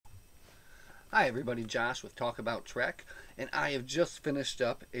Hi everybody, Josh with Talk About Trek, and I have just finished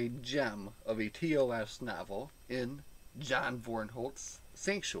up a gem of a TOS novel in John Vornholt's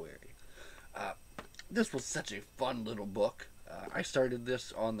Sanctuary. Uh, this was such a fun little book. I started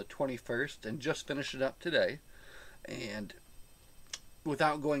this on the 21st and just finished it up today. And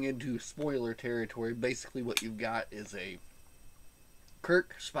without going into spoiler territory, basically what you've got is a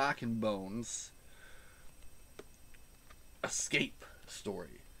Kirk, Spock, and Bones escape story.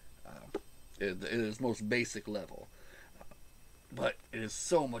 It is most basic level. But it is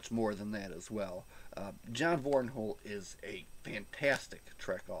so much more than that as well. John Vornholt is a fantastic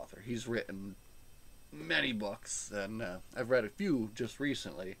Trek author. He's written many books, and I've read a few just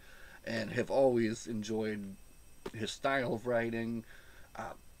recently, and have always enjoyed his style of writing.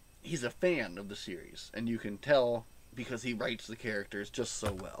 Uh, he's a fan of the series, and you can tell because he writes the characters just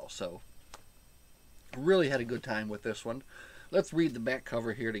so well. So, really had a good time with this one. Let's read the back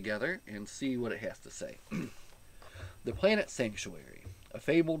cover here together and see what it has to say. The planet Sanctuary, a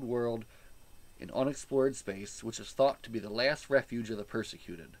fabled world in unexplored space which is thought to be the last refuge of the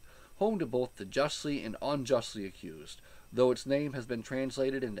persecuted, home to both the justly and unjustly accused. Though its name has been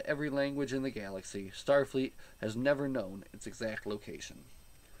translated into every language in the galaxy, Starfleet has never known its exact location.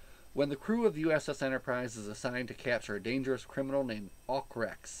 When the crew of the USS Enterprise is assigned to capture a dangerous criminal named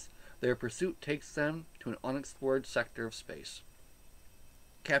Rex, their pursuit takes them to an unexplored sector of space.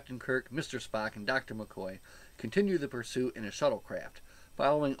 Captain Kirk, Mr. Spock, and Dr. McCoy continue the pursuit in a shuttlecraft,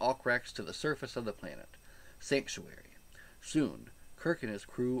 following Rex to the surface of the planet. Sanctuary. Soon, Kirk and his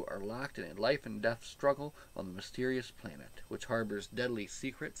crew are locked in a life and death struggle on the mysterious planet, which harbors deadly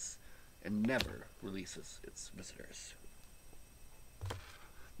secrets and never releases its visitors.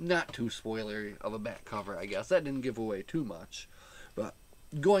 Not too spoilery of a back cover, I guess. That didn't give away too much, but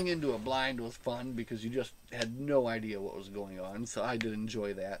going into a blind was fun because you just had no idea what was going on, so I did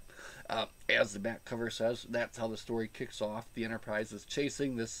enjoy that. As the back cover says, that's how the story kicks off. The Enterprise is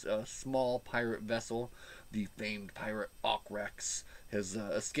chasing this small pirate vessel. The famed pirate Rex has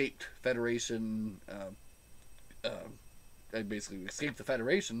escaped Federation. Basically escaped the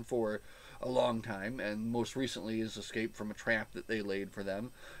Federation for a long time, and most recently has escaped from a trap that they laid for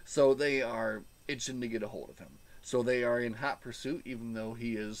them. So they are itching to get a hold of him. So they are in hot pursuit, even though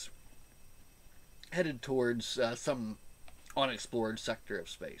he is headed towards some unexplored sector of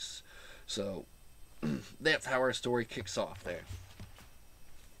space. So that's how our story kicks off there.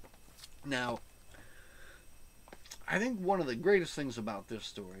 Now, I think one of the greatest things about this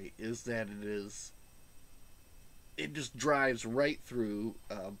story is that it just drives right through,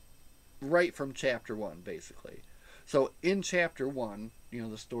 right from chapter one, basically. So in chapter one,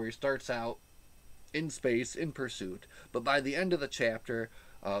 the story starts out in space, in pursuit, but by the end of the chapter,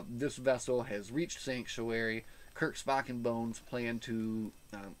 this vessel has reached Sanctuary. Kirk, Spock, and Bones plan to,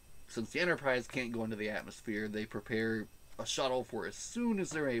 since the Enterprise can't go into the atmosphere, they prepare a shuttle for as soon as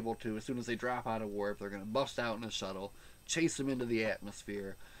they're able to. As soon as they drop out of warp, they're going to bust out in a shuttle, chase him into the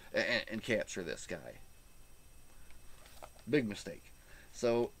atmosphere, and capture this guy. Big mistake.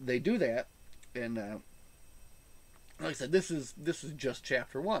 So they do that, and like I said, this is just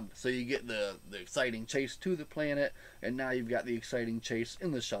chapter one. So you get the exciting chase to the planet, and now you've got the exciting chase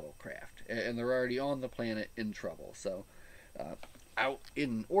in the shuttlecraft, and they're already on the planet in trouble. So out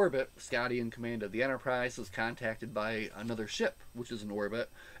in orbit, Scotty, in command of the Enterprise, is contacted by another ship, which is in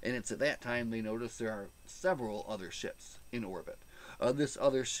orbit, and it's at that time they notice there are several other ships in orbit. This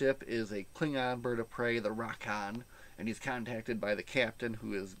other ship is a Klingon bird of prey, the Rakan, and he's contacted by the captain,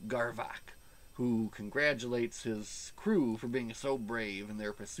 who is Garvak, who congratulates his crew for being so brave in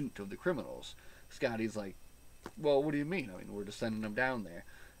their pursuit of the criminals. Scotty's like, well, what do you mean? I mean, we're just sending them down there.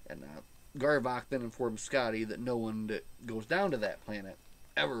 And Garvak then informs Scotty that no one that goes down to that planet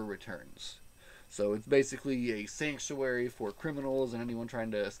ever returns. So it's basically a sanctuary for criminals and anyone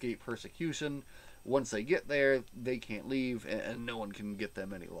trying to escape persecution. Once they get there, they can't leave, and no one can get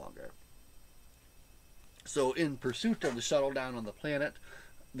them any longer. So in pursuit of the shuttle down on the planet,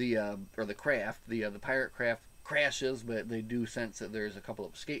 the pirate craft crashes, but they do sense that there's a couple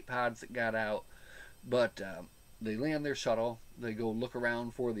of escape pods that got out. But they land their shuttle. They go look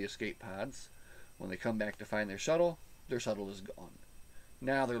around for the escape pods. When they come back to find their shuttle is gone.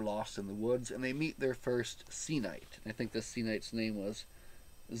 Now they're lost in the woods, and they meet their first Sea Knight. I think this Sea Knight's name was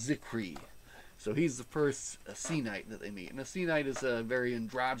Zikri. So he's the first Sea Knight that they meet. And a Sea Knight is a very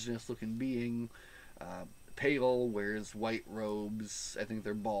androgynous-looking being. Pale, wears white robes. I think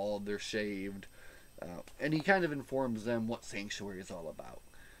they're bald, they're shaved. And he kind of informs them what Sanctuary is all about.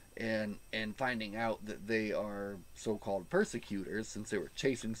 And finding out that they are so-called persecutors, since they were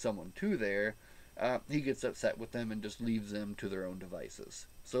chasing someone to there, he gets upset with them and just leaves them to their own devices.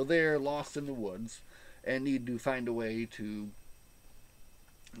 So they're lost in the woods and need to find a way to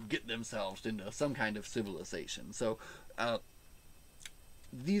get themselves into some kind of civilization. So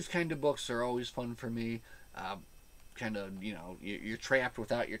these kind of books are always fun for me. Kind of, you're trapped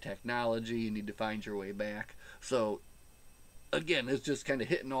without your technology. You need to find your way back. So again, it's just kind of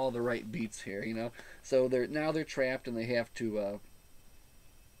hitting all the right beats here. So they're trapped and they have to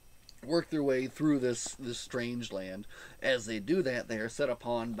work their way through this strange land. As they do that, they are set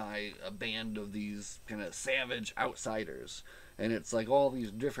upon by a band of these kind of savage outsiders, and it's like all these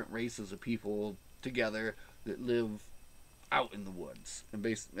different races of people together that live out in the woods.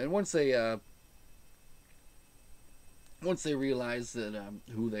 And once they realize that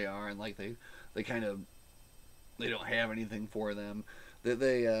who they are, and like they kind of they don't have anything for them, that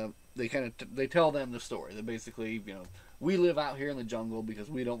they tell them the story. That basically, we live out here in the jungle because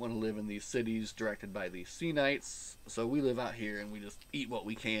we don't want to live in these cities directed by these sea knights. So we live out here and we just eat what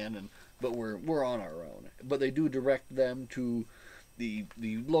we can, but we're on our own. But they do direct them to the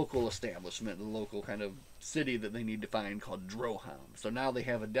local establishment, the local kind of city that they need to find, called Droham. So now they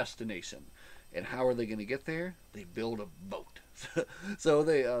have a destination. And how are they going to get there? They build a boat. So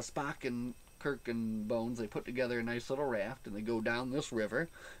they Spock and Kirk and Bones, they put together a nice little raft and they go down this river.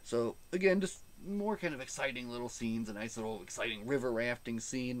 So again, just more kind of exciting little scenes, a nice little exciting river rafting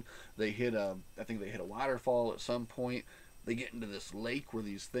scene. I think they hit a waterfall at some point. They get into this lake where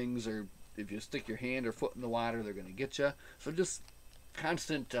these things are, if you stick your hand or foot in the water, they're going to get you. So just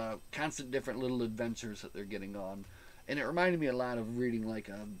constant different little adventures that they're getting on. And it reminded me a lot of reading like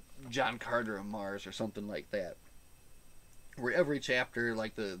John Carter of Mars or something like that, where every chapter,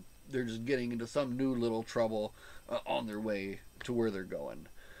 they're just getting into some new little trouble on their way to where they're going.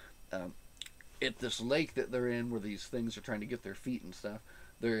 At this lake that they're in, where these things are trying to get their feet and stuff,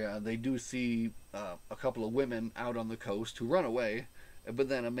 they do see a couple of women out on the coast who run away, but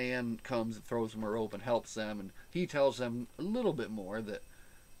then a man comes and throws them a rope and helps them, and he tells them a little bit more.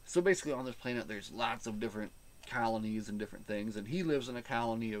 So basically on this planet there's lots of different colonies and different things, and he lives in a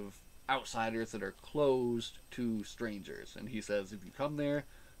colony of outsiders that are closed to strangers, and he says, if you come there,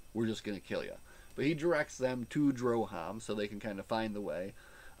 we're just going to kill you. But he directs them to Droham so they can kind of find the way.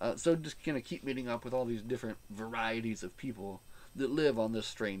 So just kind of keep meeting up with all these different varieties of people that live on this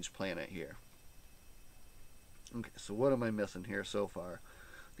strange planet here. Okay, so what am I missing here so far?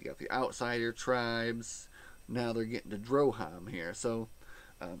 You got the outsider tribes. Now they're getting to Droham here. So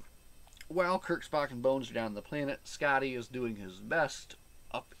while Kirk, Spock, and Bones are down on the planet, Scotty is doing his best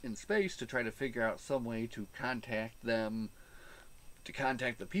up in space to try to figure out some way to contact them, to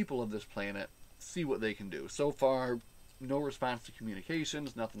contact the people of this planet, see what they can do. So far, no response to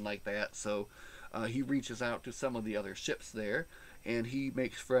communications, nothing like that. So he reaches out to some of the other ships there, and he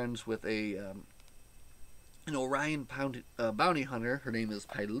makes friends with an Orion bounty hunter. Her name is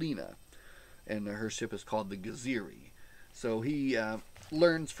Pylena, and her ship is called the Gaziri. So he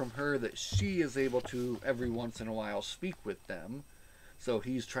learns from her that she is able to, every once in a while, speak with them. So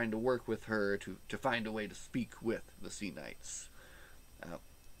he's trying to work with her to find a way to speak with the Sea Knights.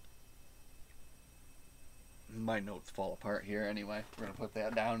 My notes fall apart here anyway. We're going to put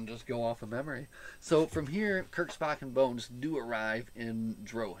that down and just go off of memory. So from here, Kirk, Spock, and Bones do arrive in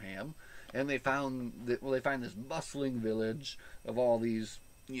Droham, and they find this bustling village of all these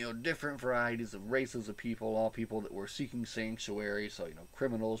different varieties of races of people, all people that were seeking sanctuary. So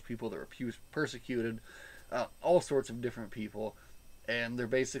criminals, people that were persecuted, all sorts of different people, and they're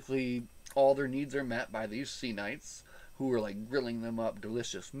basically, all their needs are met by these Sea Knights, who are grilling them up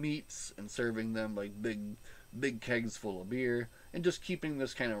delicious meats and serving them big kegs full of beer, and just keeping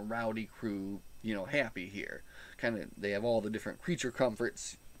this kind of rowdy crew, happy here. They have all the different creature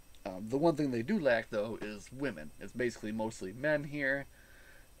comforts. The one thing they do lack, though, is women. It's basically mostly men here,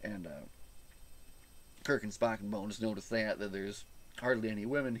 and Kirk and Spock and Bones notice that there's hardly any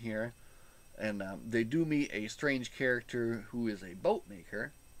women here, and they do meet a strange character who is a boat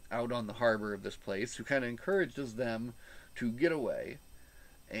maker out on the harbor of this place, who kind of encourages them to get away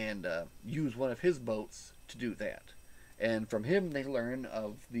and use one of his boats to do that. And from him they learn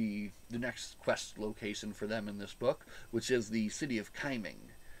of the next quest location for them in this book, which is the city of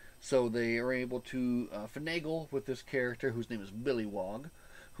Kyming. So they are able to finagle with this character whose name is Billy Wog,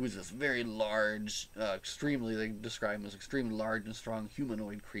 who is this very large, they describe him as extremely large and strong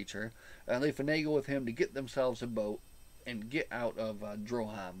humanoid creature. They finagle with him to get themselves a boat and get out of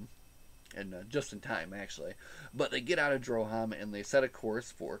Droham, and just in time, actually. But they get out of Droham and they set a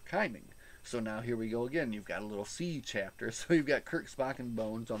course for Kyming. So now here we go again. You've got a little sea chapter. So you've got Kirk, Spock, and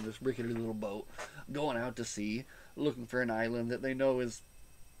Bones on this rickety little boat going out to sea, looking for an island that they know is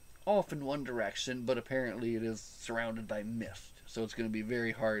off in one direction, but apparently it is surrounded by mist. so it's going to be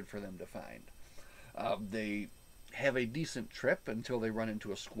very hard for them to find. They have a decent trip until they run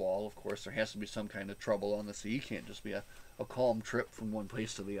into a squall. Of course, there has to be some kind of trouble on the sea. It can't just be a calm trip from one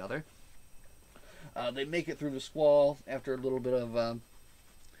place to the other. They make it through the squall after a little bit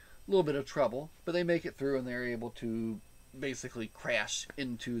of trouble, but they make it through and they're able to basically crash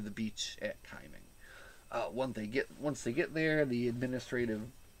into the beach at Kyming. Once they get there, the administrative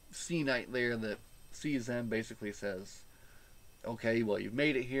sea knight there that sees them basically says, "Okay, well, you've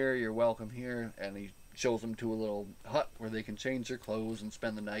made it here. You're welcome here," and he shows them to a little hut where they can change their clothes and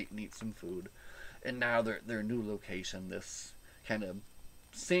spend the night and eat some food. And now their new location, this kind of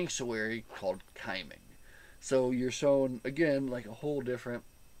sanctuary called Kyming. So you're shown again like a whole different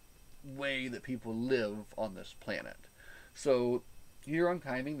way that people live on this planet. So here on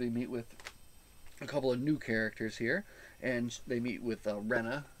Kyming, they meet with a couple of new characters here, and they meet with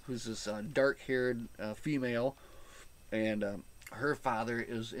Renna, who's this dark-haired female, and her father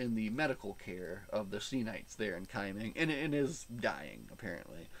is in the medical care of the Sea Knights there in Kyming, and is dying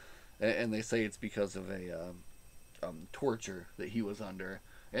apparently, and they say it's because of a torture that he was under,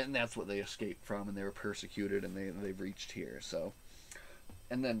 and that's what they escaped from, and they were persecuted, and they've reached here. So,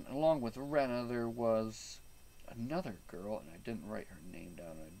 and then along with Renna, there was another girl, and I didn't write her name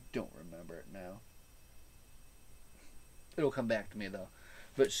down. I don't remember it now. It'll come back to me though.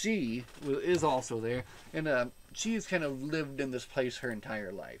 But she is also there, and she's kind of lived in this place her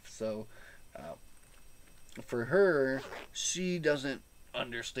entire life. So for her, she doesn't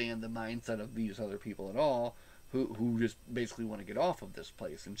understand the mindset of these other people at all, who just basically want to get off of this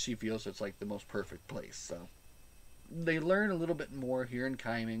place, and she feels it's like the most perfect place. So they learn a little bit more here in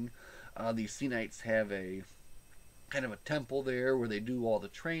Kyming. These Sea Knights have a kind of a temple there where they do all the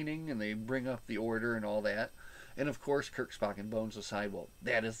training and they bring up the order and all that. And of course, Kirk, Spock, and Bones decide, well,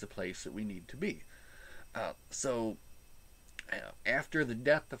 that is the place that we need to be. So after the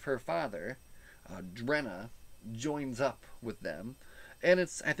death of her father, Drenna joins up with them, and I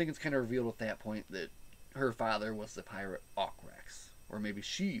think it's kind of revealed at that point that her father was the pirate Rex, or maybe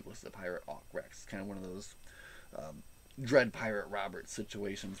she was the pirate Rex. Kind of one of those Dread Pirate Roberts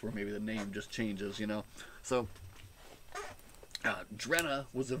situations where maybe the name just changes, you know. So Drenna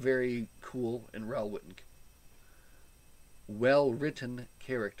was a very cool and well-written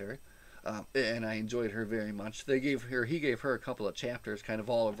character, and I enjoyed her very much. He gave her a couple of chapters, kind of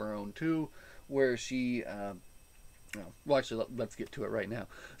all of her own too, where she. Well, actually, let's get to it right now.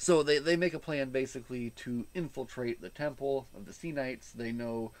 So they make a plan basically to infiltrate the temple of the Sea Knights. They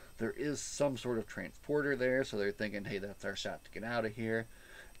know there is some sort of transporter there, so they're thinking, hey, that's our shot to get out of here,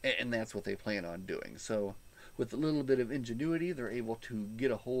 and that's what they plan on doing. So with a little bit of ingenuity, they're able to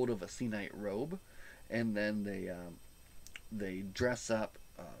get a hold of a Sea Knight robe, and then they dress up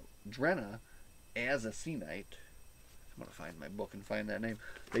Drenna as a Sea Knight. I'm going to find my book and find that name.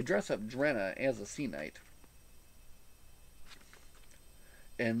 They dress up Drenna as a Sea Knight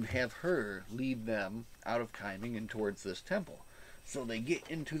and have her lead them out of Kyming and towards this temple. So they get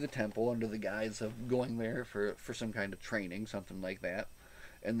into the temple under the guise of going there for some kind of training, something like that.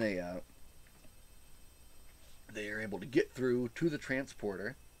 And they are able to get through to the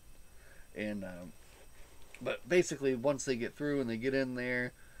transporter. And but basically, once they get through and they get in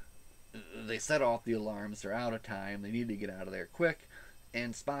there, they set off the alarms. They're out of time. They need to get out of there quick.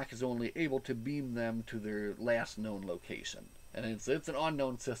 And Spock is only able to beam them to their last known location. And it's an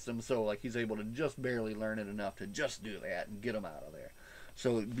unknown system, so like he's able to just barely learn it enough to just do that and get them out of there.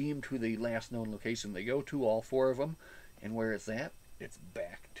 So beam to the last known location they go to, all four of them. And where it's at? It's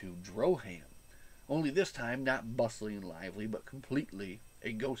back to Droham. Only this time not bustling and lively, but completely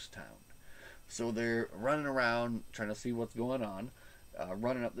a ghost town. So they're running around trying to see what's going on,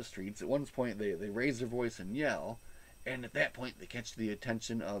 running up the streets. At one point they raise their voice and yell, and at that point they catch the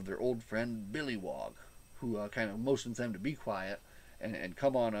attention of their old friend Billy Wog, who kind of motions them to be quiet and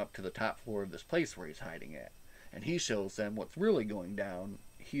come on up to the top floor of this place where he's hiding at. And he shows them what's really going down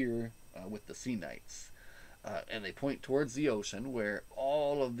here with the Sea Knights. And they point towards the ocean, where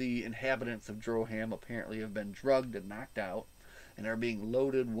all of the inhabitants of Droham apparently have been drugged and knocked out and are being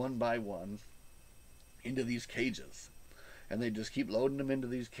loaded one by one into these cages. And they just keep loading them into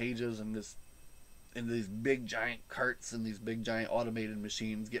these cages and into these big giant carts and these big giant automated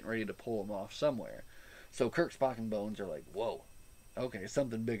machines, getting ready to pull them off somewhere. So Kirk, Spock, and Bones are like, whoa, okay,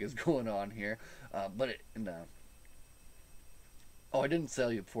 something big is going on here. I didn't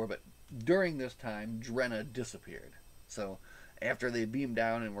tell you before, but during this time, Drenna disappeared. So after they beamed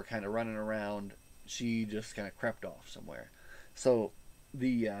down and were kind of running around, she just kind of crept off somewhere. So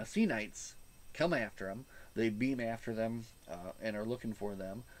the Sea Knights come after them. They beam after them and are looking for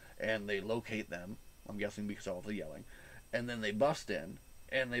them, and they locate them, I'm guessing because of all the yelling. and then they bust in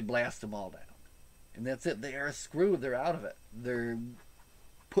and they blast them all down. And that's it. They are screwed. They're out of it. They're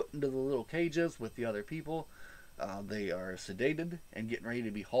put into the little cages with the other people. They are sedated and getting ready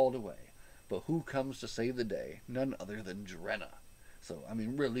to be hauled away. But who comes to save the day? None other than Drenna. So, I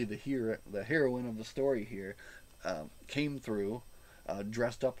mean, really, the heroine of the story here came through,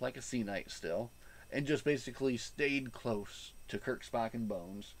 dressed up like a sea knight still, and just basically stayed close to Kirk, Spock, and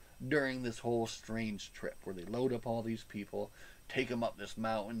Bones during this whole strange trip where they load up all these people, take them up this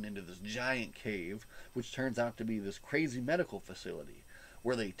mountain into this giant cave, which turns out to be this crazy medical facility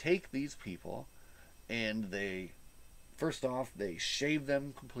where they take these people and they, first off, they shave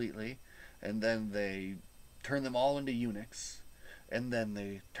them completely, and then they turn them all into eunuchs, and then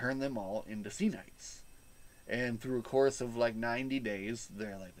they turn them all into sea knights. And through a course of like 90 days, they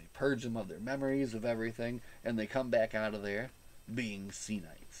purge them of their memories of everything, and they come back out of there being sea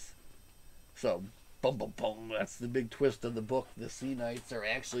knights. So, boom, boom, boom, that's the big twist of the book. The sea knights are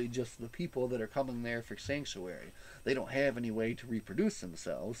actually just the people that are coming there for sanctuary. They don't have any way to reproduce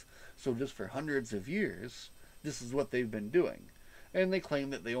themselves, so just for hundreds of years, this is what they've been doing. And they claim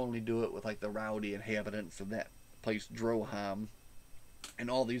that they only do it with like the rowdy inhabitants of that place, Droham, and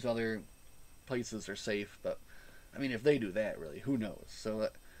all these other places are safe. But I mean, if they do that, really, who knows?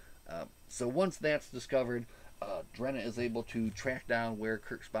 So once that's discovered, Drenna is able to track down where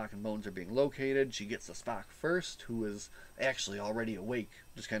Kirk, Spock, and Bones are being located. She gets to Spock first, who is actually already awake,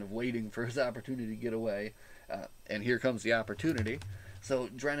 just kind of waiting for his opportunity to get away. And here comes the opportunity. So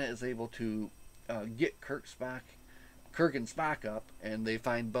Drenna is able to get Kirk and Spock up, and they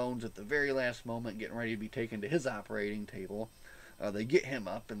find Bones at the very last moment, getting ready to be taken to his operating table. They get him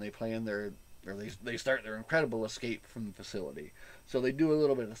up, and they start their incredible escape from the facility. So they do a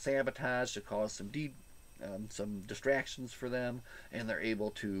little bit of sabotage to cause some distractions for them, and they're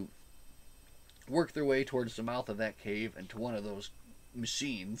able to work their way towards the mouth of that cave and to one of those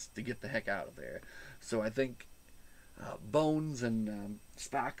machines to get the heck out of there. So I think Bones and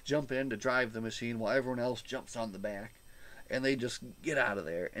Spock jump in to drive the machine while everyone else jumps on the back, and they just get out of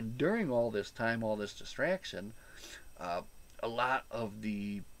there. And during all this time, all this distraction, a lot of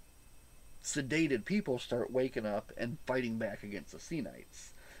the sedated people start waking up and fighting back against the Sea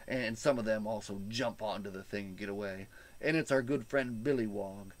Knights. And some of them also jump onto the thing and get away. And it's our good friend Billy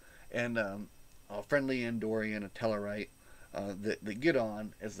Wog and a friendly Andorian, a Tellarite, that get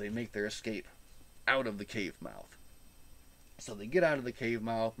on as they make their escape out of the cave mouth. So they get out of the cave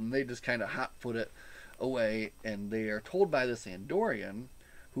mouth and they just kind of hot-foot it away, and they are told by this Andorian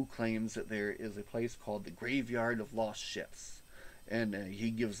who claims that there is a place called the Graveyard of Lost Ships. And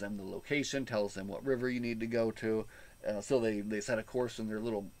he gives them the location, tells them what river you need to go to. So they set a course in their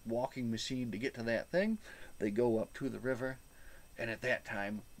little walking machine to get to that thing. They go up to the river, and at that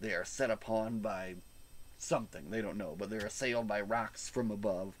time they are set upon by something. They don't know, but they're assailed by rocks from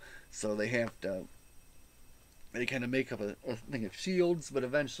above. So they kind of make up a thing of shields, but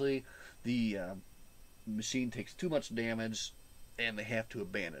eventually the machine takes too much damage, and they have to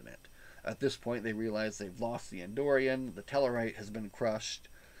abandon it. At this point, they realize they've lost the Andorian. The Tellarite has been crushed.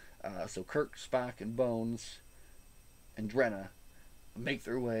 So Kirk, Spock, and Bones and Drenna make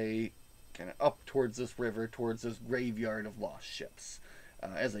their way kind of up towards this river, towards this graveyard of lost ships.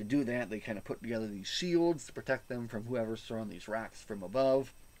 As they do that, they kind of put together these shields to protect them from whoever's throwing these rocks from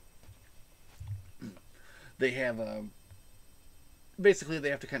above. They have basically they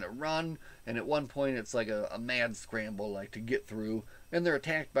have to kind of run, and at one point it's like a mad scramble, like to get through, and they're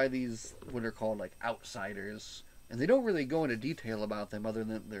attacked by these what are called like outsiders, and they don't really go into detail about them other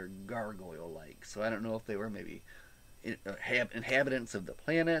than they're gargoyle-like. So I don't know if they were maybe inhabitants of the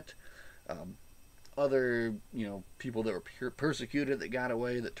planet, other people that were persecuted that got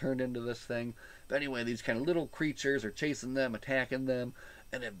away that turned into this thing. But anyway, these kind of little creatures are chasing them, attacking them,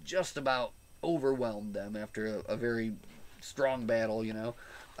 and have just about overwhelmed them after a very strong battle,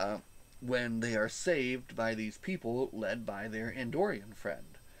 when they are saved by these people led by their Andorian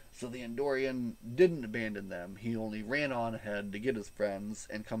friend. So the Andorian didn't abandon them. He only ran on ahead to get his friends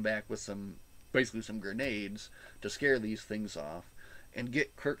and come back with some grenades to scare these things off and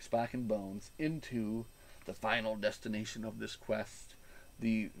get Kirk, Spock, and Bones into the final destination of this quest,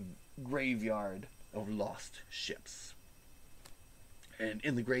 the Graveyard of Lost Ships. And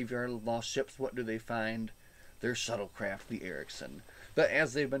in the Graveyard of Lost Ships, what do they find? Their shuttlecraft, the Erickson. But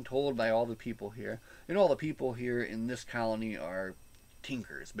as they've been told by all the people here, and all the people here in this colony are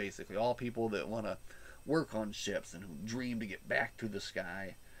tinkers, basically. All people that want to work on ships and who dream to get back to the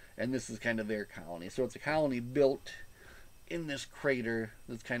sky. And this is kind of their colony. So it's a colony built in this crater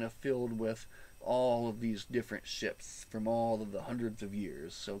that's kind of filled with all of these different ships from all of the hundreds of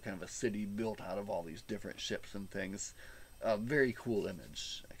years. So kind of a city built out of all these different ships and things. A very cool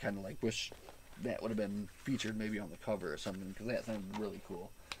image. I kind of like wish that would have been featured maybe on the cover or something, because that sounded really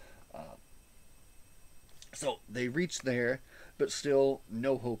cool. Uh, so they reach there, but still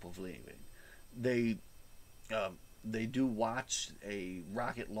no hope of leaving. They they do watch a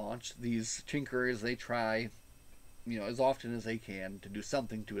rocket launch. These tinkerers, they try, as often as they can to do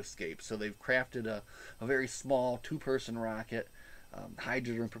something to escape. So they've crafted a very small two-person rocket,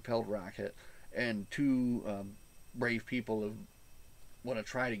 hydrogen-propelled rocket, and two brave people want to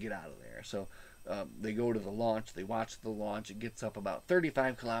try to get out of there. So they go to the launch. They watch the launch. It gets up about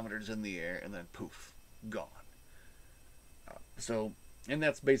 35 kilometers in the air, and then poof, gone. And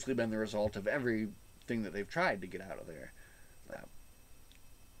that's basically been the result of everything that they've tried to get out of there.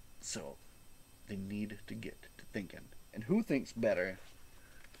 So they need to get to thinking. And who thinks better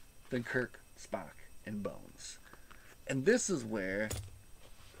than Kirk, Spock, and Bones? And this is where,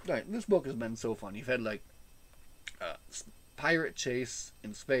 right, this book has been so fun. You've had like pirate chase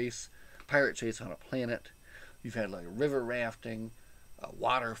in space, pirate chase on a planet. You've had like river rafting,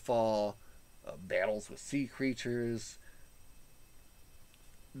 waterfall, battles with sea creatures,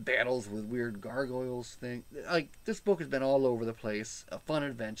 battles with weird gargoyles thing. Like, this book has been all over the place. A fun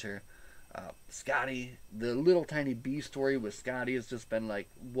adventure. Scotty, the little tiny B story with Scotty has just been like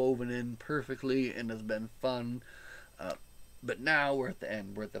woven in perfectly and has been fun. But now we're at the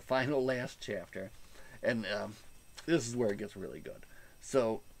end. We're at the final last chapter, and this is where it gets really good.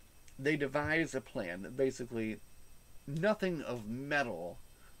 So they devise a plan that basically nothing of metal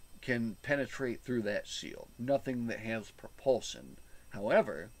can penetrate through that shield. Nothing that has propulsion.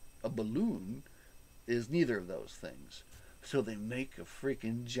 However, a balloon is neither of those things. So they make a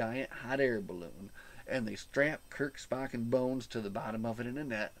freaking giant hot air balloon, and they strap Kirk, Spock, and Bones to the bottom of it in a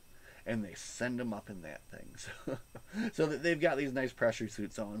net, and they send them up in that thing. So that they've got these nice pressure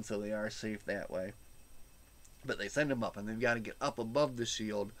suits on, so they are safe that way. But they send them up, and they've got to get up above the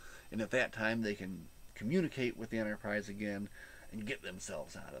shield, and at that time they can communicate with the Enterprise again and get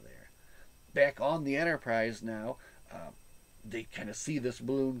themselves out of there. Back on the Enterprise now, they kind of see this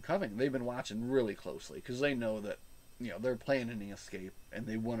balloon coming. They've been watching really closely because they know that they're planning an escape and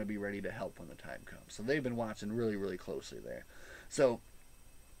they want to be ready to help when the time comes. So they've been watching really, really closely there. So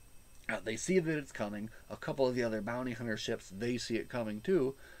they see that it's coming. A couple of the other bounty hunter ships, they see it coming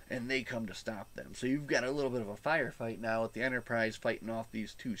too, and they come to stop them. So you've got a little bit of a firefight now with the Enterprise fighting off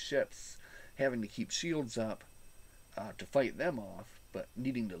these two ships, having to keep shields up to fight them off, but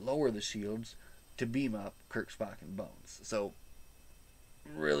needing to lower the shields to beam up Kirk, Spock, and Bones. So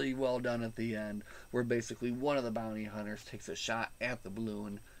really well done at the end, where basically one of the bounty hunters takes a shot at the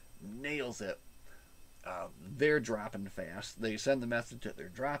balloon, nails it. They're dropping fast. They send the message that they're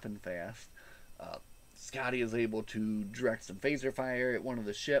dropping fast. Scotty is able to direct some phaser fire at one of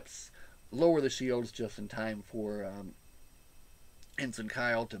the ships, lower the shields just in time for Ensign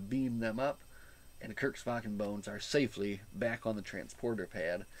Kyle to beam them up, and Kirk, Spock, and Bones are safely back on the transporter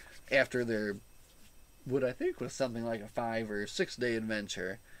pad after their what I think was something like a 5 or 6 day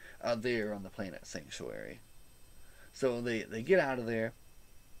adventure there on the planet Sanctuary. So they get out of there.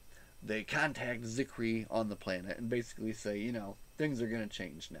 They contact Zikri on the planet and basically say, things are going to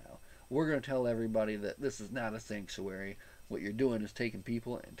change now. We're going to tell everybody that this is not a sanctuary. What you're doing is taking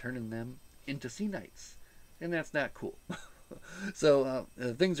people and turning them into sea knights. And that's not cool. So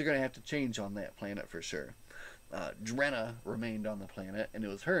things are going to have to change on that planet for sure. Drenna remained on the planet, and it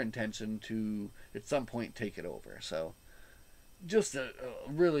was her intention to, at some point, take it over. So, just a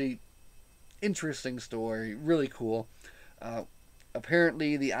really interesting story, really cool.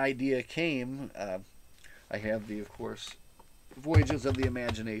 Apparently, the idea came, I have of course, Voyages of the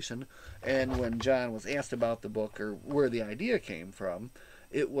Imagination, and when John was asked about the book, or where the idea came from,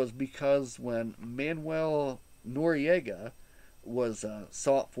 it was because when Manuel Noriega was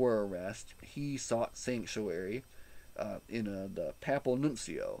sought for arrest, he sought sanctuary in the Papal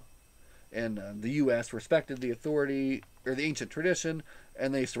Nuncio, and the U.S. respected the authority or the ancient tradition,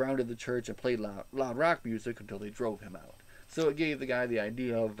 and they surrounded the church and played loud rock music until they drove him out. So it gave the guy the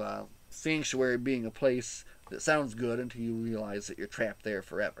idea of sanctuary being a place that sounds good until you realize that you're trapped there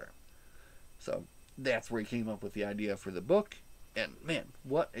forever. So that's where he came up with the idea for the book, and man,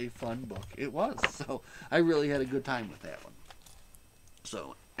 what a fun book it was. So I really had a good time with that one.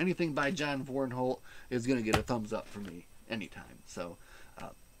 So anything by John Vornholt is going to get a thumbs up for me anytime. So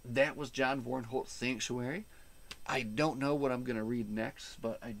that was John Vornholt's Sanctuary. I don't know what I'm going to read next,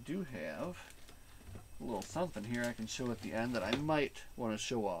 but I do have a little something here I can show at the end that I might want to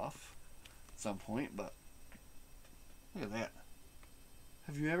show off at some point. But look at that.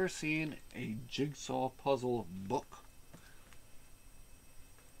 Have you ever seen a jigsaw puzzle book?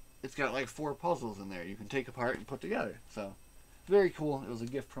 it's got like 4 puzzles in there you can take apart and put together. So very cool. It was a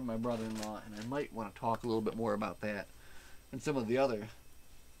gift from my brother-in-law, and I might want to talk a little bit more about that and some of the other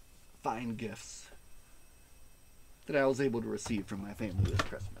fine gifts that I was able to receive from my family this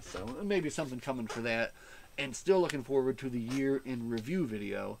Christmas. So maybe something coming for that. And still looking forward to the year in review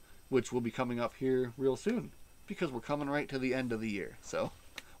video, which will be coming up here real soon, because we're coming right to the end of the year. So,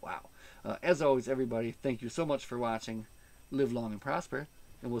 wow. As always, everybody, thank you so much for watching. Live long and prosper,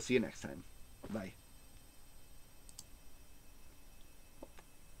 and we'll see you next time. Bye.